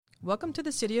Welcome to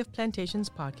the City of Plantations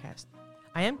podcast.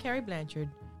 I am Carrie Blanchard,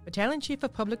 Battalion Chief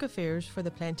of Public Affairs for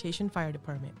the Plantation Fire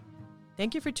Department.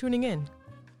 Thank you for tuning in.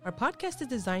 Our podcast is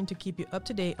designed to keep you up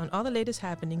to date on all the latest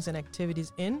happenings and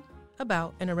activities in,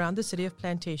 about, and around the City of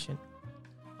Plantation.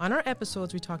 On our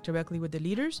episodes, we talk directly with the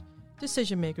leaders,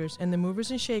 decision makers, and the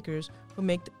movers and shakers who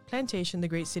make the Plantation the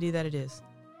great city that it is.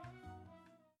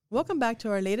 Welcome back to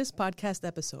our latest podcast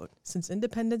episode. Since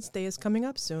Independence Day is coming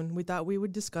up soon, we thought we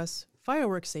would discuss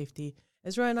fireworks safety.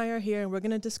 Ezra and I are here, and we're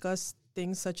going to discuss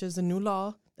things such as the new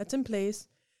law that's in place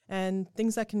and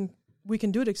things that we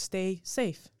can do to stay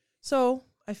safe. So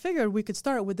I figured we could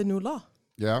start with the new law.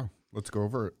 Yeah, let's go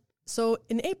over it. So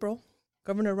in April,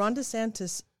 Governor Ron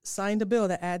DeSantis signed a bill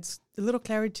that adds a little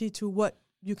clarity to what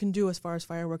you can do as far as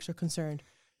fireworks are concerned.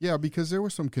 Yeah, because there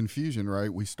was some confusion,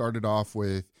 right? We started off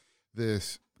with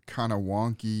this kind of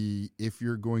wonky, if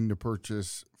you're going to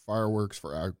purchase fireworks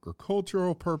for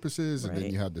agricultural purposes, and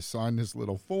then you had to sign this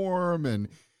little form, and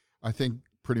I think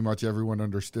pretty much everyone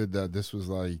understood that this was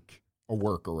like a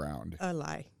workaround. A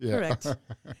lie. Yeah.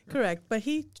 Correct. But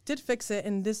he did fix it,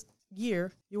 and this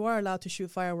year you are allowed to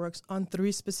shoot fireworks on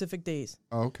 3 specific days.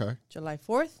 Oh, okay. July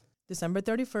 4th, December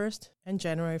 31st, and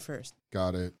January 1st.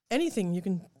 Got it. Anything, you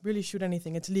can really shoot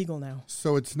anything. It's legal now.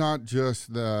 So it's not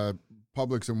just the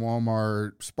Publix and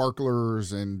Walmart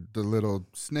sparklers and the little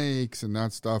snakes and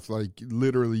that stuff. Like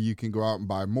literally you can go out and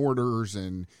buy mortars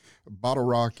and bottle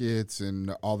rockets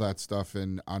and all that stuff.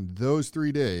 And on those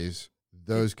 3 days,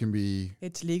 those can be...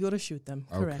 It's legal to shoot them.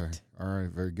 Correct. Okay. All right.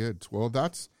 Very good. Well,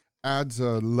 that adds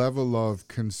a level of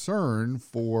concern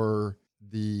for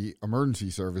the emergency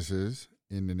services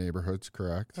in the neighborhoods,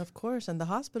 correct? Of course. And the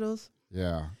hospitals.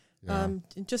 Yeah.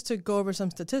 Just to go over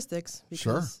some statistics,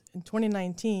 because in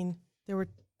 2019, there were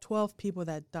 12 people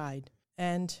that died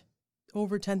and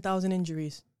over 10,000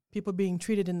 injuries, people being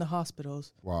treated in the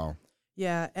hospitals. Wow.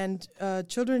 Yeah, and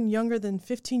children younger than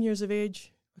 15 years of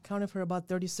age accounted for about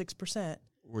 36%.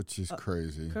 Which is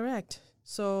crazy. Correct.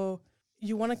 So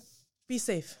you want to be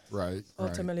safe. Right.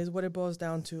 Ultimately is what it boils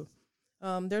down to.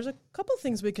 There's a couple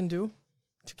things we can do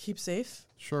to keep safe.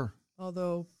 Sure.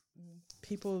 Although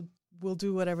people will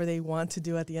do whatever they want to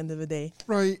do at the end of the day.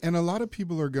 Right. And a lot of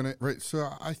people are going to, right. So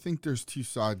I think there's 2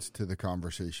 sides to the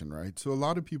conversation, right? So a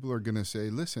lot of people are going to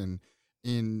say, listen,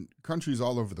 in countries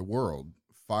all over the world,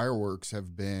 fireworks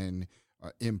have been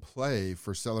in play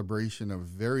for celebration of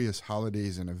various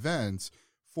holidays and events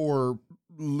for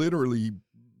literally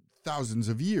thousands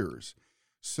of years.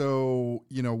 So,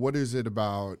 what is it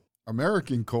about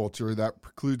American culture that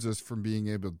precludes us from being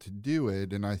able to do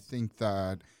it? And I think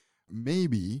that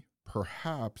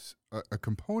perhaps a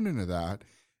component of that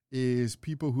is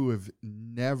people who have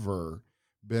never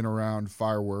been around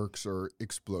fireworks or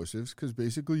explosives, because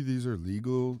basically these are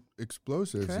legal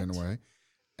explosives. Correct. In a way,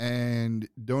 and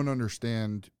don't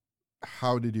understand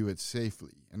how to do it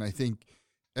safely. And I think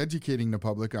educating the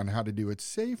public on how to do it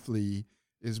safely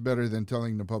is better than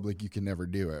telling the public you can never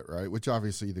do it, right? Which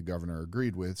obviously the governor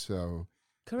agreed with, so...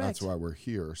 Correct. That's why we're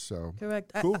here. So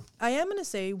correct. Cool. I am going to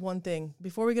say one thing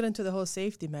before we get into the whole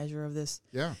safety measure of this.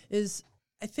 Yeah. Is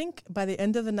I think by the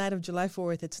end of the night of July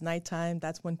 4th, it's nighttime.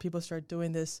 That's when people start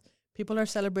doing this. People are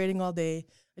celebrating all day.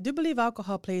 I do believe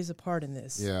alcohol plays a part in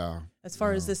this. Yeah. As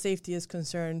far as the safety is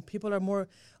concerned,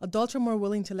 adults are more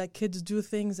willing to let kids do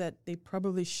things that they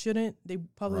probably shouldn't. They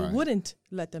probably wouldn't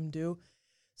let them do.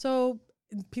 So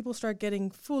people start getting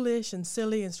foolish and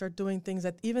silly and start doing things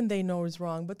that even they know is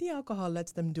wrong, but the alcohol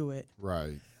lets them do it.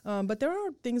 Right. But there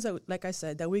are things that, like I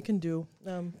said, that we can do.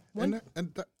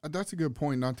 That's a good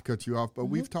point, not to cut you off, but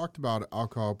we've talked about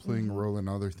alcohol playing a role in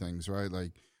other things, right?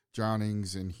 Like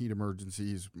drownings and heat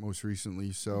emergencies most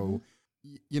recently. So,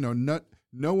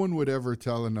 no one would ever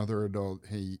tell another adult,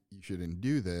 hey, you shouldn't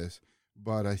do this.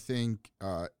 But I think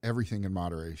everything in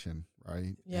moderation,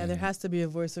 right? Yeah, there has to be a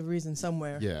voice of reason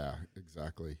somewhere. Yeah,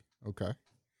 exactly. Okay.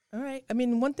 All right. I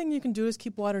mean, one thing you can do is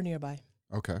keep water nearby.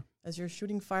 Okay. As you're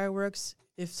shooting fireworks,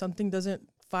 if something doesn't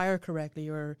fire correctly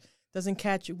or doesn't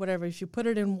catch you, whatever, if you put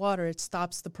it in water, it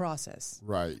stops the process.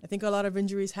 Right. I think a lot of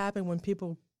injuries happen when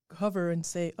people hover and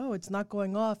say, oh, it's not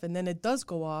going off, and then it does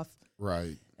go off.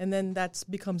 Right. And then that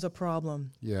becomes a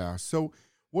problem. Yeah. So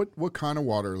what kind of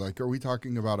water? Like, are we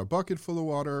talking about a bucket full of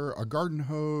water, a garden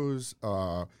hose,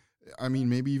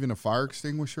 maybe even a fire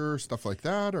extinguisher, stuff like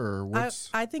that, or what's...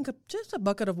 I think just a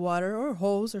bucket of water or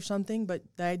hose or something, but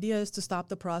the idea is to stop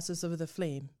the process of the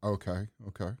flame. Okay.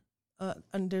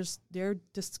 And they're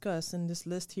discussed in this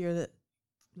list here that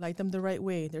light them the right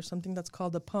way. There's something that's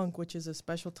called a punk, which is a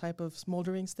special type of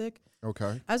smoldering stick.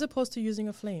 Okay. As opposed to using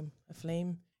a flame. A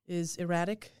flame is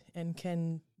erratic and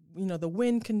can, the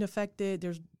wind can affect it.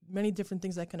 There's many different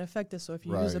things that can affect us. So if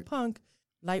you use a Right. punk,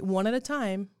 light one at a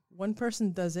time, one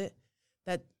person does it,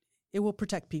 that it will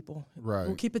protect people. It will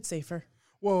Right. keep it safer.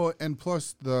 Well, and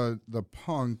plus the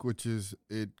punk, which is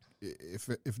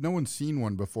if no one's seen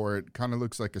one before, it kind of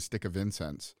looks like a stick of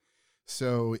incense.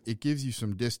 So it gives you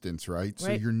some distance, right? So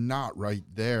Right. you're not right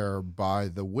there by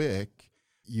the wick.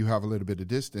 You have a little bit of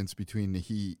distance between the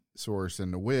heat source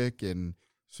and the wick, and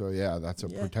so yeah, that's a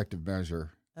Yeah. protective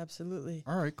measure. Absolutely.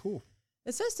 All right, cool.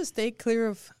 It says to stay clear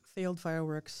of failed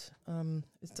fireworks.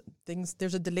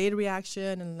 There's a delayed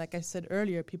reaction, and like I said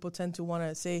earlier, people tend to want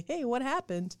to say, "Hey, what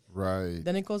happened?" Right.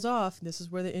 Then it goes off. This is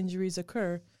where the injuries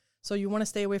occur. So you want to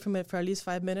stay away from it for at least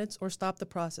 5 minutes, or stop the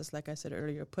process. Like I said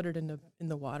earlier, put it in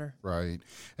the water. Right.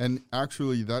 And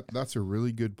actually that's a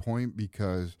really good point,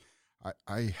 because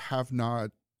I have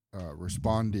not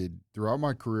responded throughout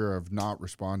my career. I've not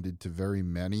responded to very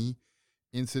many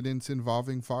incidents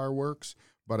involving fireworks,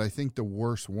 but I think the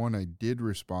worst one I did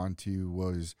respond to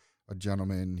was a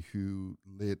gentleman who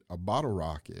lit a bottle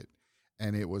rocket,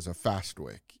 and it was a fast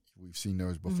wick. We've seen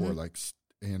those before, Mhm. like,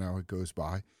 it goes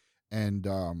by. And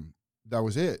that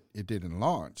was it. It didn't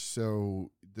launch.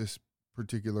 So this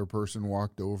particular person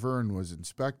walked over and was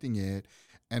inspecting it,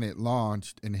 and it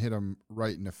launched and hit him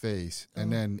right in the face, and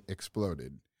Oh. then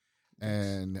exploded,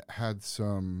 and had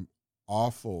some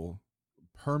awful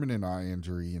permanent eye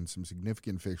injury and some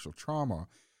significant facial trauma.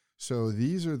 So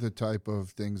these are the type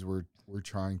of things we're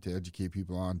trying to educate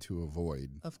people on to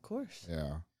avoid. Of course,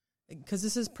 Yeah. because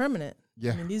this is permanent.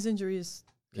 Yeah. I mean, these injuries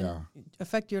can Yeah.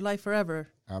 affect your life forever.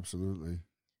 Absolutely.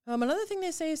 Another thing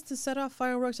they say is to set off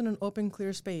fireworks in an open,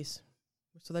 clear space,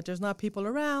 so that there's not people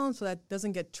around, so that it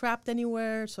doesn't get trapped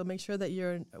anywhere. So make sure that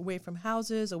you're away from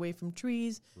houses, away from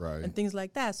trees, Right. and things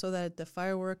like that, so that the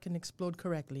firework can explode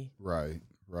correctly. Right.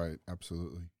 Right.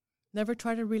 Absolutely. Never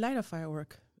try to relight a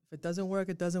firework. If it doesn't work,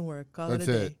 it doesn't work. Call That's it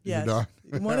a day. it. You're Yes.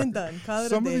 done. One and done. Call it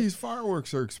Some a of day. these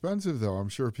fireworks are expensive, though. I'm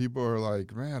sure people are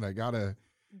like, man, I gotta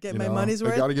Get my money's I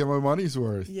worth. gotta get my money's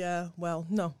worth. Yeah. Well,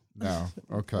 no. No.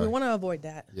 Okay. We want to avoid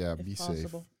that. Yeah. if Be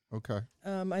possible. safe. Okay.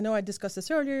 I know I discussed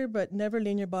this earlier, but never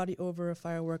lean your body over a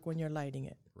firework when you're lighting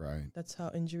it. Right. That's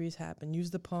how injuries happen.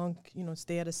 Use the punk,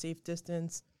 stay at a safe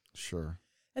distance. Sure.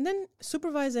 And then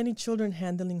supervise any children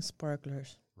handling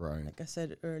sparklers. Right. Like I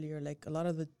said earlier, like a lot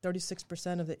of the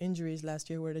 36% of the injuries last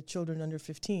year were to children under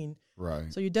 15.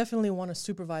 Right. So you definitely want to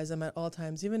supervise them at all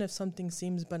times. Even if something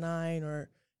seems benign or,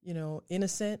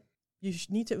 innocent, you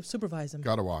need to supervise them.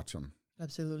 Gotta watch them.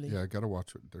 Absolutely. Yeah. Gotta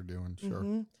watch what they're doing. Sure.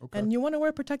 Mhm. Okay. And you want to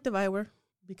wear protective eyewear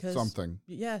because Something.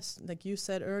 yes, like you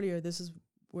said earlier, this is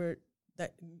where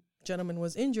that gentleman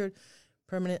was injured,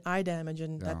 permanent eye damage,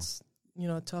 and Yeah. that's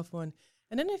a tough one.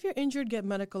 And then if you're injured, get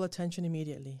medical attention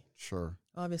immediately. Sure.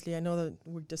 Obviously, I know that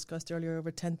we discussed earlier over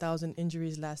 10,000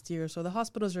 injuries last year, so the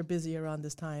hospitals are busy around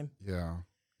this time. Yeah.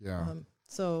 Yeah.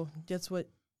 So that's what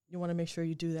you want to make sure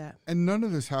you do that. And none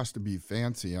of this has to be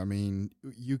fancy. I mean,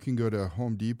 you can go to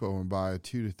Home Depot and buy a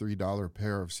 $2 to $3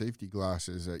 pair of safety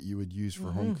glasses that you would use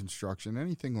for home construction.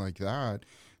 Anything like that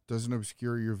doesn't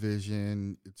obscure your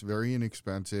vision. It's very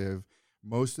inexpensive.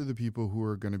 Most of the people who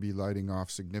are going to be lighting off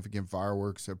significant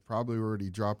fireworks have probably already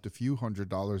dropped a few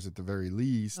 $100s at the very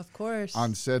least Of course.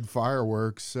 on said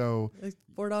fireworks. So A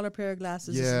 $4 pair of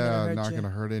glasses yeah, isn't not going going to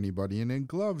hurt anybody. And then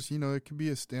gloves, it can be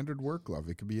a standard work glove.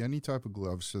 It could be any type of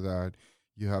glove so that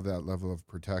you have that level of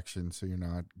protection so you're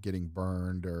not getting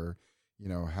burned or,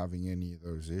 having any of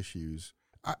those issues.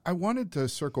 I wanted to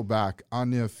circle back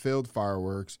on the failed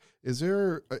fireworks. Is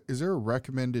there a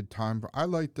recommended time? I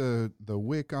light the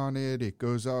wick on it. It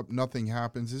goes up. Nothing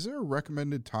happens. Is there a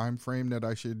recommended time frame that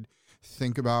I should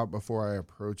think about before I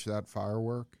approach that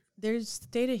firework? There's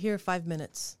stated here 5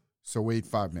 minutes. So wait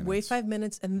 5 minutes. Wait 5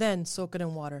 minutes and then soak it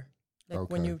in water.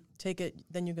 Like when Okay. you take it,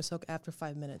 then you can soak after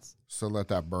 5 minutes. So let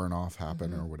that burn off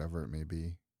happen or whatever it may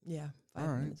be. Yeah, 5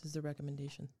 All right. minutes is the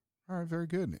recommendation. All right, very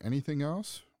good. Anything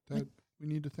else that we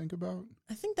need to think about?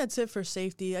 I think that's it for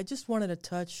safety. I just wanted to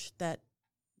touch that,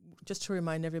 just to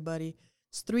remind everybody,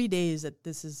 it's 3 days that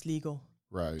this is legal.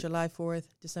 Right. July 4th,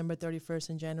 December 31st,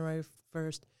 and January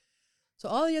 1st. So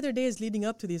all the other days leading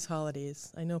up to these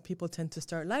holidays, I know people tend to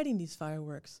start lighting these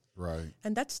fireworks. Right.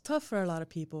 And that's tough for a lot of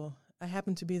people. I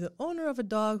happen to be the owner of a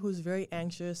dog who's very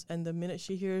anxious, and the minute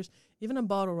she hears even a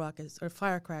bottle rocket or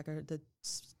firecracker, the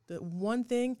one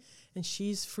thing, and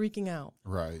she's freaking out.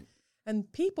 Right. And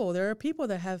there are people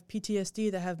that have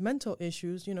PTSD, that have mental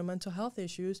issues, mental health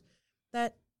issues,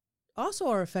 that also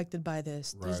are affected by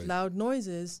this. Right. These loud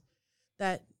noises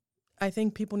that I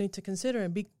think people need to consider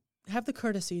and have the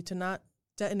courtesy to not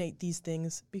detonate these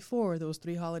things before those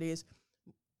 3 holidays.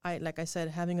 Like I said,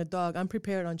 having a dog, I'm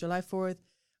prepared on July 4th.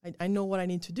 I know what I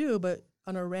need to do, but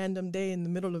on a random day in the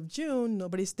middle of June,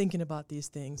 nobody's thinking about these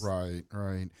things. Right.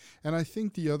 And I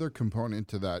think the other component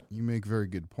to that, you make very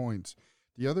good points.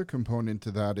 The other component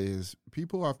to that is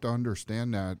people have to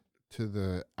understand that to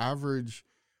the average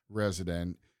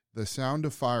resident, the sound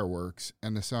of fireworks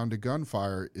and the sound of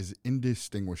gunfire is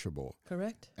indistinguishable.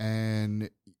 Correct. And,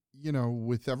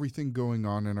 with everything going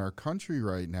on in our country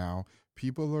right now,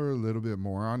 people are a little bit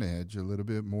more on edge, a little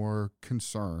bit more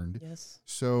concerned. Yes.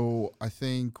 So I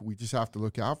think we just have to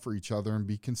look out for each other and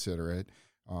be considerate.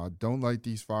 Don't light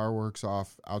these fireworks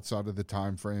off outside of the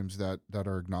time frames that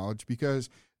are acknowledged, because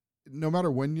no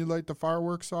matter when you light the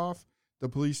fireworks off, the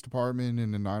police department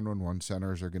and the 911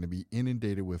 centers are going to be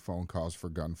inundated with phone calls for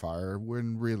gunfire,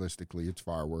 when realistically it's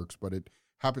fireworks, but it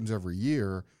happens every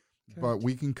year. Correct. But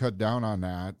we can cut down on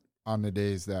that on the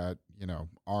days that,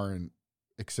 aren't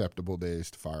acceptable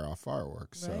days to fire off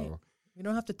fireworks. Right. So we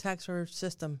don't have to tax our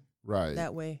system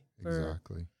that way for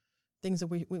exactly things that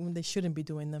we when they shouldn't be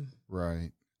doing them.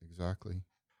 Right. Exactly.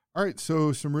 All right.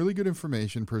 So some really good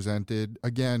information presented.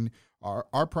 Again,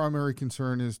 our primary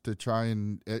concern is to try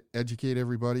and educate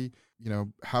everybody,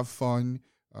 have fun,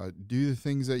 do the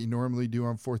things that you normally do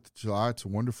on 4th of July. It's a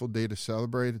wonderful day to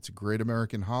celebrate. It's a great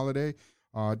American holiday.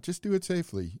 Just do it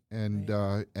safely and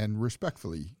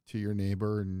respectfully to your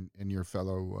neighbor and your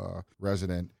fellow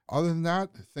resident. Other than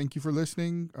that, thank you for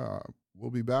listening.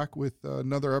 We'll be back with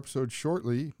another episode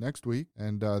shortly next week,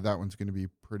 and that one's going to be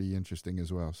pretty interesting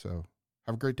as well. So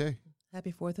have a great day.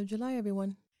 Happy 4th of July,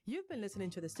 everyone. You've been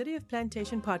listening to the City of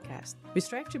Plantation podcast. We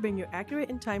strive to bring you accurate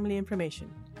and timely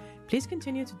information. Please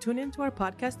continue to tune into our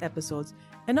podcast episodes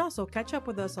and also catch up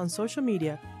with us on social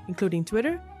media, including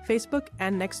Twitter, Facebook,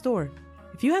 and Nextdoor.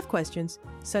 If you have questions,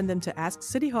 send them to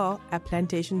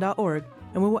askcityhall@plantation.org,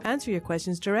 and we will answer your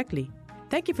questions directly.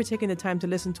 Thank you for taking the time to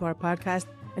listen to our podcast,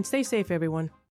 and stay safe, everyone.